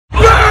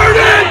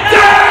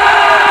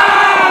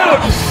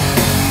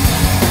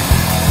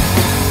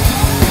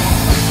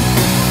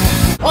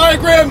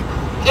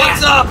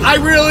I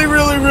really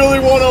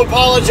want to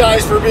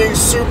apologize for being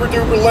super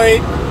duper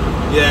late.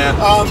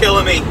 Yeah, it's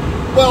killing me.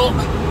 Well,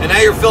 and now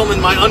you're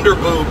filming my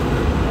underboob.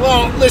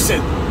 Well,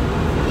 listen,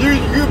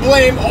 you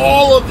blame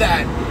all of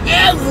that,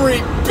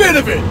 every bit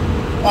of it,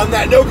 on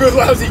that no good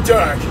lousy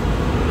dog.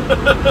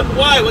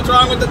 Why? What's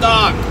wrong with the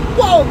dog?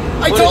 Well,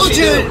 I told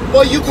you.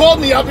 Well, you called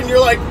me up and you're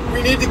like,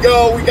 we need to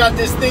go. We got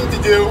this thing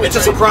to do. It's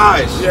a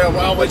surprise. Yeah,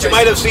 well, which you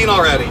might have seen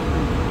already,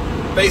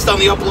 based on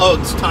the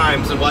uploads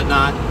times and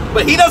whatnot.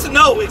 But he doesn't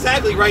know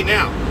exactly right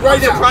now. I'm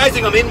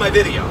surprising him in my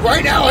video.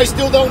 Right now, I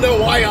still don't know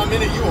why I'm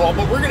in a U-Haul,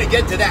 but we're going to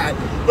get to that.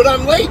 But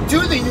I'm late to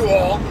the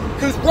U-Haul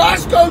because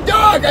Roscoe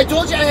dog, I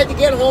told you I had to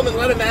get home and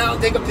let him out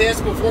and take a piss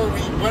before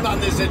we went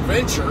on this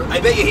adventure. I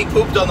bet you he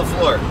pooped on the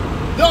floor.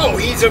 No,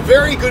 he's a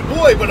very good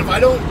boy, but if I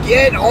don't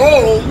get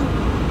home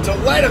to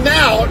let him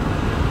out,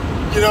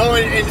 you know,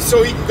 and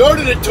so he can go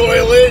to the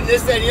toilet and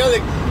this, that, and the other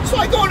thing. So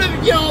I go to,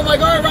 you know, I'm like,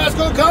 all right,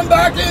 Roscoe, come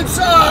back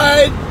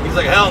inside. He's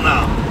like, hell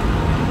no.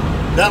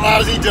 That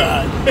lousy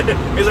dog.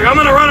 He's like, I'm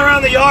going to run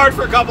around the yard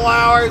for a couple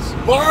hours.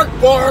 Bark,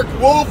 bark,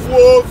 woof,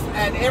 woof.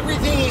 And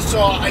everything he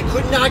saw, I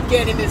could not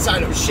get him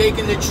inside. I'm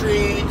shaking the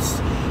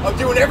treats. I'm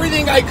doing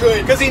everything I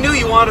could. Because he knew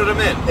you wanted him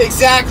in.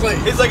 Exactly.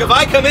 He's like, if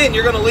I come in,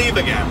 you're going to leave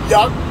again.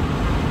 Yup.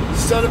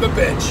 Son of a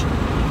bitch.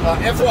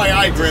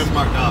 FYI, Grim.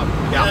 Smart dog.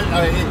 Yeah.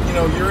 You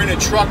know, you're in a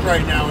truck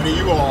right now in a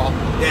U-Haul.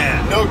 Yeah.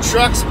 No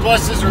trucks,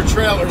 buses, or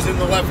trailers in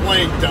the left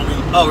lane, dummy.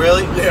 Oh,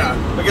 really? Yeah.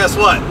 But guess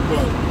what?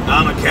 What?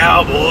 I'm a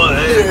cowboy.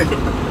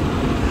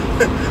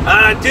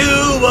 I do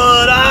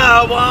what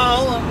I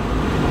want.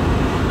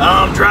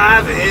 I'm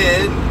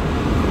driving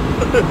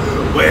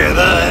where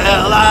the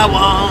hell I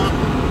want.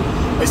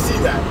 I see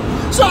that.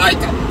 So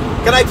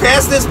can I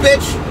pass this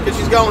bitch? Because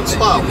she's going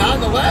slow. Not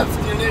on the left.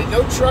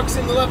 No trucks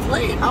in the left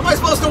lane. How am I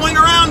supposed to wing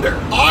around her?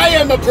 I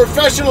am a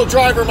professional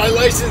driver. My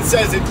license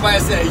says in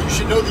Class A. You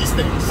should know these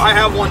things. I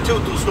have one too,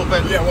 tu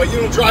stupid. Yeah, well, you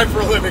don't drive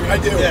for a living. I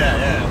do.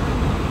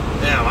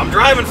 Yeah, I'm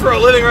driving for a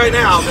living right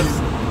now.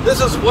 This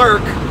is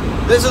work.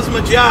 This is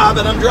my job,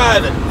 and I'm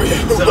driving.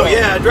 So,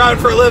 yeah, I'm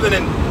driving for a living.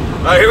 And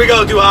all right, here we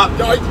go, Duhop.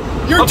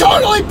 You're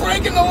totally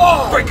breaking the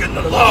law. Breaking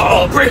the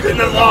law, breaking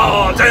the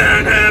law,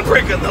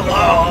 breaking the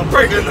law,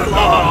 breaking the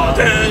law.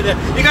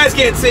 You guys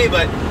can't see,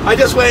 but I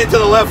just went into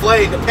the left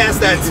lane to pass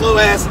that slow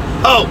ass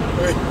hoe.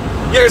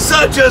 You're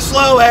such a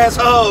slow ass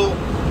hoe.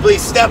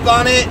 Please step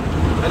on it,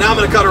 and now I'm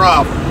going to cut her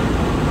off.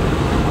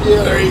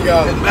 Yeah, there you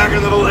go. Getting back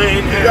into the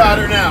lane. You got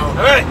her now.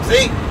 All right,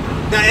 see?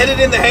 Now edit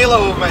in the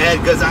halo over my head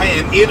because I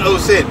am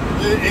innocent.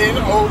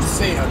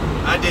 Innocent.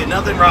 I did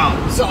nothing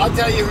wrong. So I'll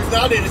tell you who's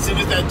not innocent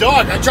is that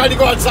dog. I tried to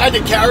go outside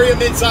to carry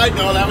him inside.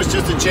 No, that was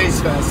just a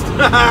chase fest.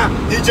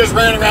 He just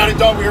ran around and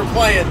thought we were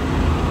playing.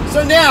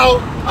 So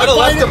now, I'd have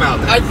left him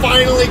out there. I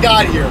finally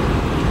got here.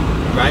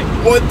 Right.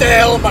 What the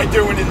hell am I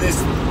doing in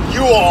this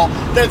U-Haul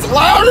that's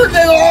louder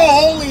than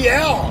all holy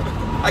hell?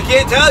 I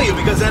can't tell you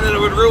because then it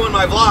would ruin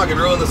my vlog and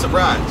ruin the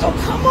surprise. Oh,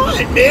 come on,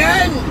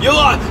 man.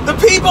 The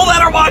people that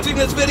are watching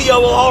this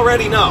video will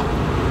already know.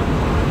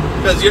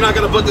 Because you're not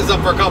going to put this up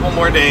for a couple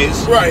more days.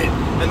 Right.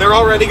 And they're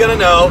already going to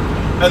know.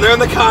 And they're in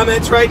the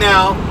comments right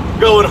now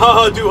going,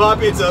 haha,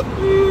 Duhop, it's up.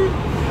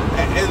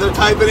 And they're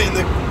typing it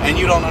and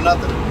you don't know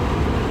nothing.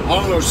 I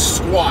don't know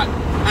squat.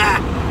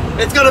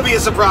 It's going to be a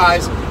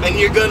surprise and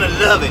you're going to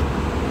love it.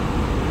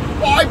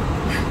 Well,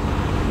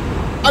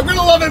 I'm going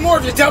to love it more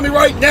if you tell me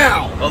right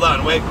now. Hold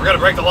on, wait. We're going to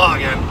break the law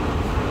again.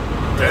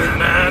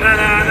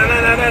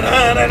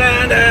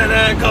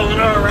 Going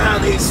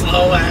around these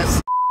slow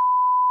ass.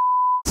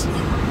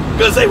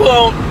 Because they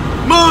won't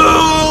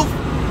move.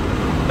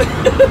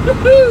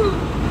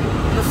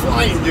 You're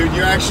flying, dude.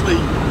 You're actually...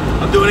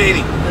 I'm doing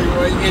 80.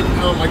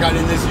 Oh my God,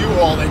 in this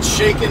U-Haul that's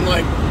shaking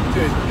like...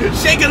 Dude,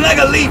 shaking like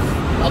a leaf.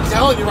 I'm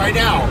telling you right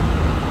now,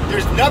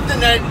 there's nothing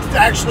that's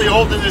actually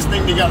holding this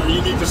thing together.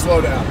 You need to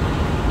slow down.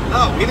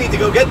 Oh, we need to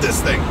go get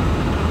this thing.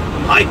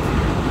 I'm hyped.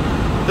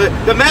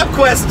 The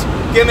MapQuest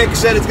gimmick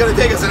said it's going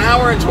to take us an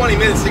hour and 20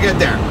 minutes to get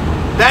there.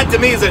 That to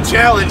me is a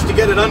challenge to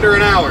get it under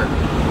an hour.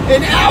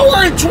 An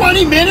hour and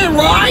 20-minute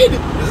ride?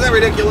 Isn't that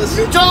ridiculous?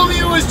 You told me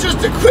it was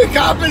just a quick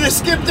hop and a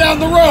skip down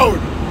the road.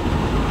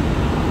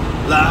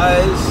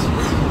 Lies,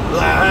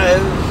 lies.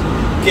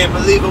 Can't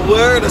believe a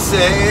word I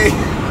say.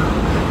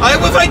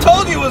 If I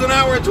told you it was an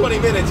hour and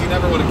 20 minutes, you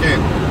never would have came.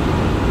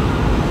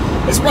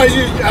 I'm surprised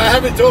you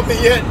haven't told me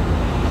yet.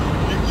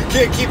 You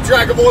can't keep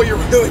track of all your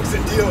wheelings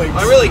and dealings.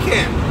 I really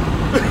can't.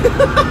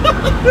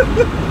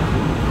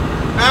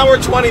 Hour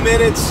 20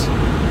 minutes,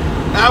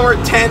 hour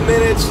 10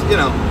 minutes, you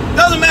know.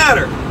 Doesn't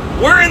matter.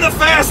 We're in the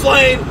fast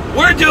lane.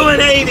 We're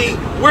doing 80.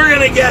 We're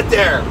going to get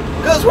there.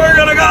 Because we're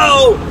going to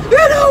go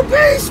into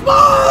beast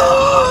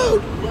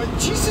mode. Well,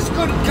 Jesus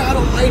God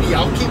almighty.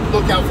 I'll keep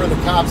lookout for the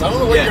cops. I don't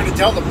know what you're going to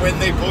tell them when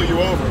they pull you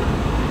over.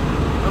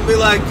 I'll be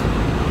like,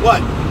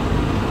 what?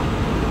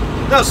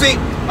 No, see,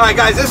 all right,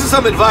 guys, this is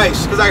some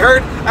advice. Because I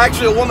heard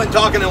actually a woman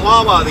talking in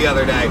Wawa the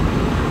other day.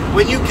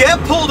 When you get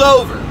pulled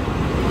over.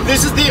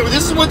 This is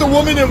what the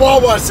woman in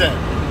Wawa said.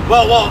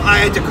 Well, I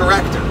had to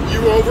correct her.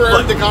 You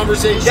overheard the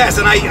conversation. Yes,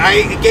 and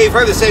I gave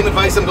her the same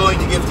advice I'm going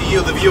to give to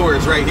you, the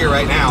viewers, right here,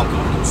 right now.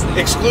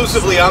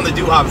 Exclusively on the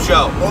Duhop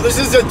show. Well, this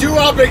is a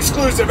Duhop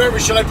exclusive.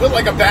 Should I put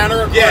like a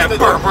banner? Yeah. You've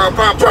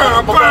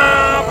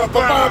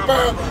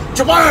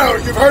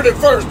heard it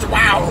first.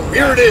 Wow.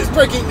 Here it is.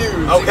 Breaking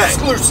news. Okay.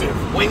 Exclusive.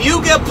 When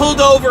you get pulled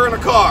over in a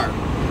car,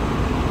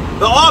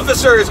 the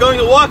officer is going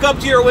to walk up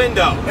to your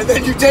window. And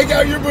then you take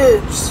out your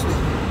boobs.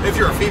 If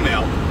you're a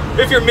female.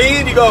 If you're me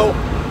and you go,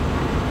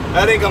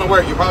 that ain't going to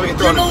work. You'll probably get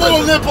thrown in prison. Give a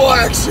little nipple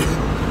action.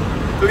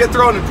 You'll get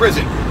thrown in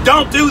prison.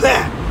 Don't do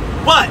that.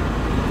 But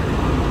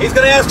he's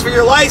going to ask for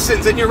your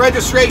license and your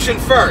registration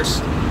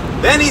first.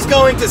 Then he's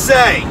going to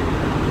say,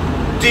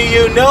 do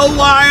you know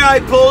why I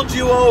pulled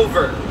you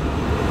over?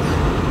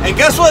 And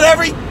guess what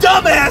every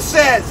dumbass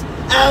says?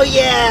 Oh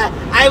yeah,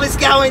 I was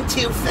going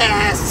too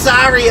fast.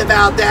 Sorry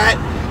about that.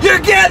 You're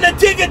getting a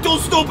ticket, too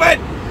stupid.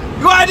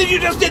 Why did you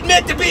just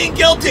admit to being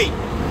guilty?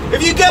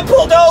 If you get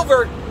pulled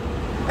over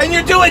and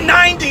you're doing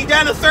 90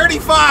 down to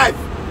 35,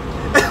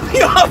 and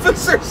the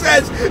officer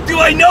says, do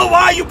I know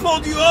why you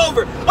pulled you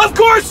over? Of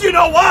course you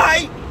know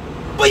why.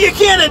 But you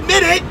can't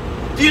admit it.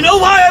 Do you know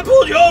why I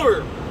pulled you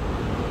over?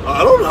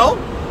 I don't know.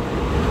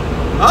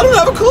 I don't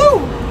have a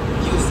clue.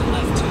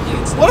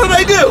 What did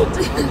I do?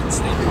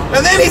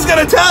 And then he's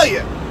going to tell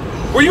you.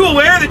 Were you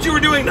aware that you were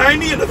doing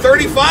 90 into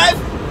 35?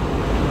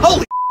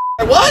 Holy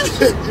I was?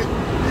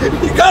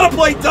 You got to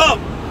play dumb.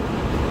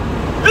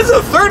 This is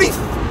a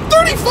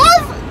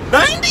 35?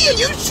 90? Are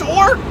you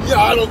sure? Yeah,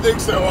 I don't think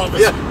so,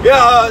 officer.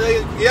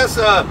 Yes,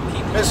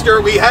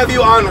 mister, we have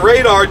you on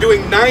radar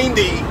doing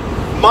 90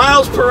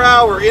 miles per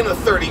hour in a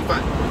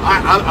 35.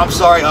 I'm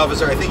sorry,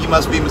 officer. I think you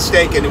must be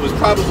mistaken. It was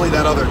probably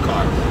that other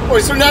car.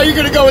 Wait, so now you're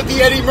going to go with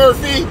the Eddie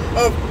Murphy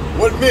of,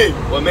 what me?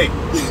 What me?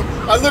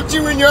 I looked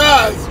you in your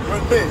eyes.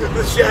 What me?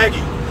 The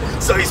Shaggy.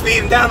 So he's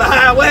speeding down the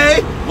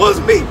highway? Was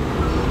me.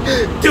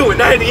 Doing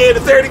 98 to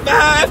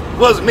 35?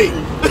 Was me.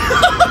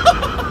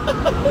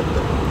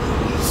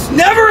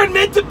 Never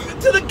admit to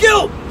the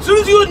guilt. As soon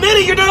as you admit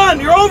it, you're done.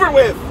 You're over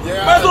with.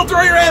 Yeah. Might as well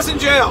throw your ass in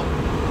jail.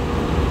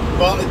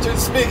 Well,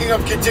 just speaking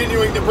of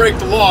continuing to break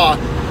the law,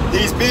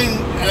 he's been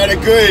at a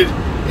good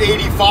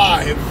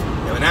 85. Yeah,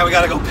 but now we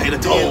gotta go pay the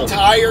toll. The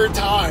entire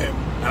time.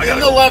 In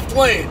the left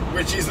lane,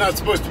 which he's not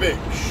supposed to be.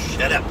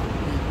 Shut up.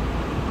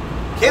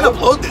 Can't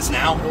upload this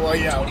now. Well,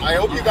 yeah. I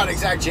hope you got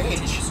exact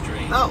change.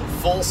 No,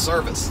 full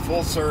service.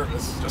 Full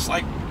service. Just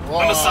like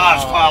a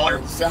massage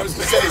parlor. Sounds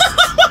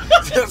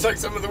like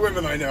some of the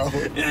women I know.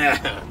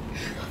 Yeah.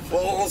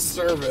 Full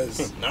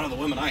service. None of the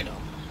women I know.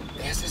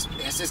 Ask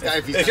this guy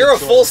if you're a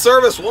full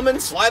service woman,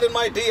 slide in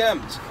my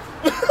DMs.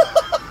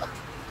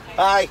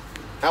 Hi.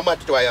 How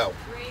much do I owe?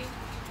 3.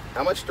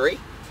 How much? 3?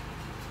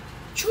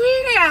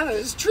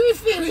 $3.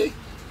 $3.50.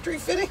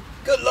 $3.50?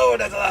 Good Lord,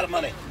 that's a lot of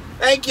money.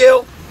 Thank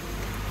you.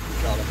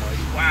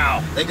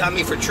 Wow. They got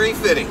me for tree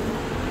fitting.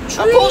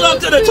 I pulled up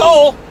to the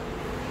toll,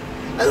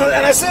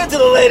 and I said to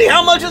the lady,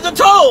 how much is the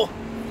toll?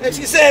 And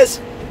she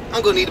says,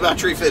 I'm going to need about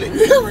tree fitting.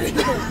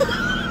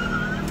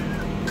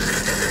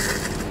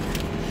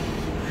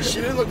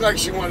 She didn't look like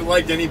she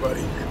liked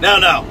anybody. No.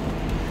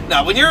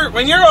 Now, when you're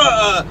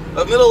a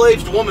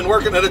middle-aged woman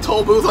working at a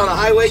toll booth on a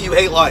highway, you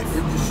hate life.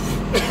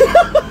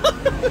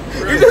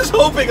 You're just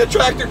hoping a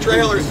tractor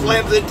trailer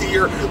slams into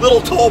your little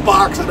toll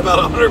box at about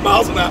 100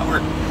 miles an hour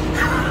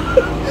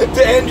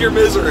to end your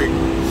misery.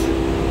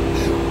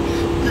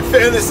 You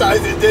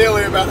fantasize it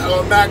daily about how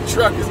a Mack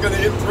truck is going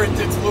to imprint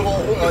its little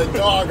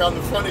dog on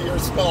the front of your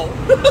skull.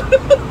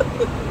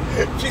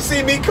 She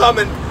see me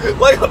coming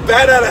like a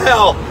bat out of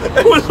hell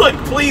and was like,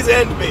 please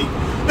end me.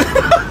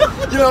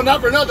 You know,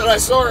 not for nothing, I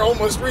saw her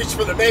almost reach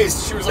for the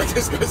mace. She was like,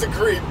 this guy's a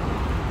creep.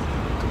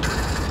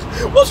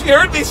 Well, she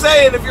heard me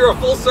saying, if you're a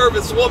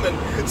full-service woman,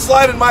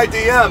 slide in my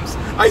DMs.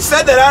 I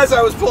said that as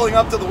I was pulling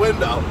up to the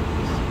window.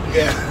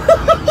 Yeah.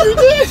 You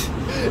did?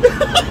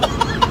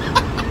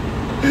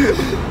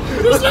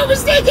 There's no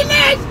mistake in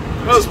that.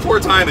 That was poor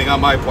timing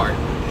on my part.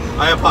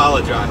 I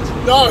apologize.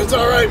 No, it's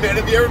all right, man.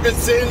 Have you ever been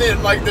sitting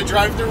in like the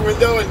drive-through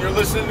window and you're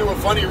listening to a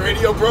funny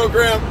radio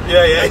program?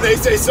 Yeah. And they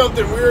say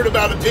something weird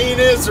about a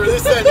penis or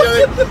this, that, and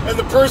the other, and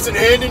the person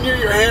handing you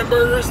your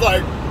hamburger's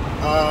like,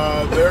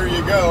 there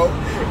you go.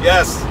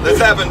 Yes, that's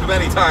happened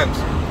many times.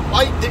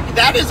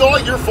 That is all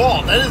your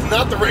fault. That is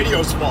not the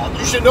radio's fault.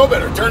 You should know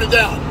better. Turn it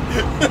down.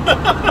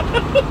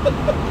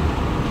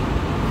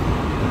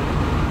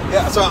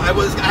 Yeah, so I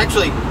was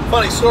actually,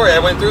 funny story, I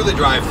went through the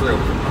drive-through.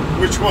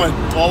 Which one?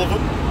 All of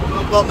them?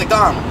 Well,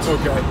 McDonald's.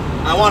 Okay.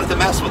 I wanted to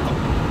mess with them.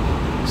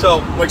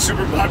 So, like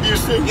Super Bob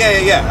used to?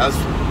 Yeah.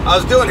 I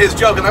was doing his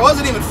joke, and I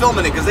wasn't even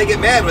filming it because they get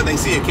mad when they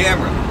see a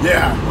camera.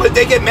 Yeah. But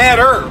they get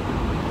madder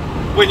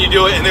when you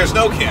do it and there's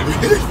no camera.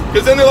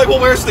 Because then they're like,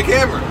 well, where's the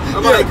camera?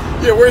 I'm like,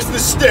 yeah, where's the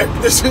stick?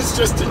 This is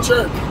just a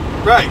jerk.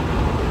 Right.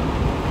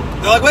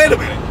 They're like, wait a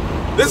minute.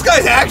 This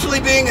guy's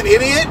actually being an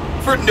idiot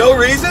for no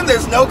reason?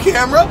 There's no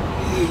camera?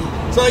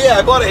 So yeah,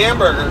 I bought a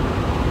hamburger.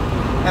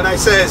 And I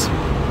says,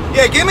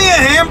 yeah, give me a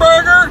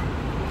hamburger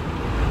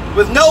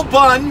with no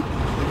bun.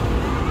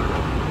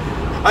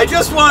 I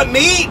just want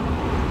meat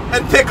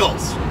and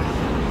pickles.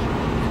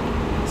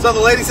 So the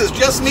lady says,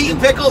 just meat and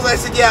pickles? I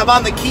said, yeah, I'm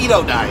on the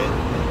keto diet.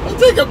 I'll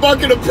take a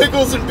bucket of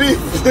pickles and beef,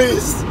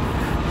 please.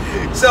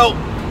 So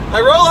I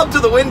roll up to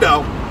the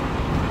window,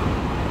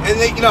 and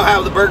they, you know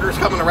how the burgers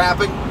come in a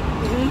wrapping?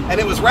 And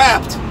it was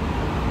wrapped.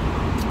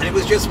 And it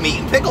was just meat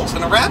and pickles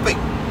in a wrapping.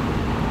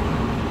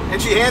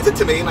 And she hands it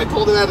to me, and I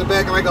pulled it out of the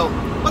bag, and I go,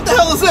 what the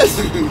hell is this?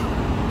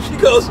 She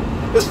goes,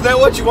 isn't that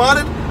what you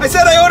wanted? I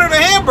said I ordered a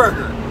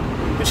hamburger.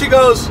 And she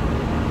goes,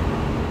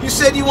 you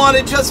said you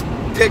wanted just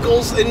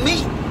pickles and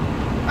meat.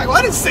 I go,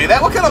 I didn't say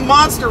that. What kind of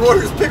monster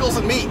orders pickles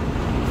and meat?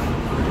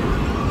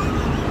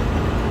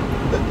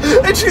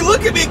 And she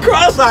looked at me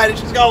cross-eyed, and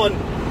she's going,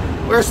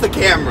 where's the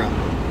camera?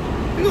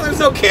 I go, there's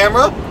no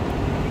camera.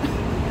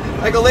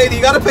 I go, lady,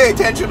 you got to pay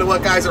attention to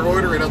what guys are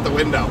ordering out the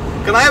window.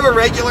 Can I have a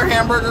regular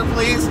hamburger,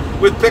 please,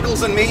 with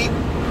pickles and meat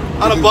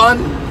on a bun?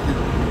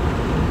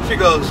 She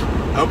goes,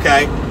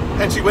 okay.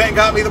 And she went and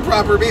got me the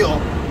proper meal.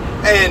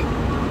 And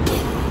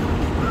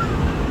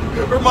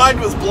her mind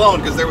was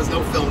blown because there was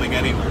no filming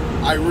anywhere.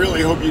 I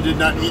really hope you did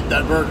not eat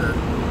that burger.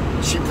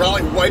 She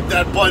probably wiped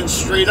that bun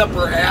straight up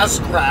her ass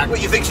crack.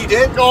 What, you think she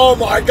did? Oh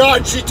my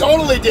God, she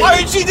totally did. Why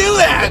did she do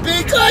that?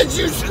 Because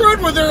you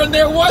screwed with her and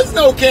there was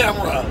no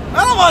camera.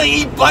 I don't want to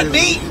eat butt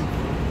meat.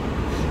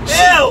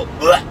 Ew.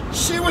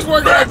 She was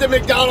working at the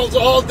McDonald's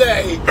all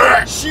day.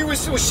 She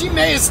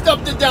may have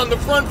stuffed it down the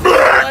front for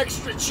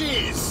extra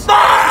cheese.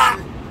 God,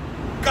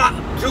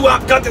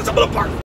 Duhop, cut this up apart.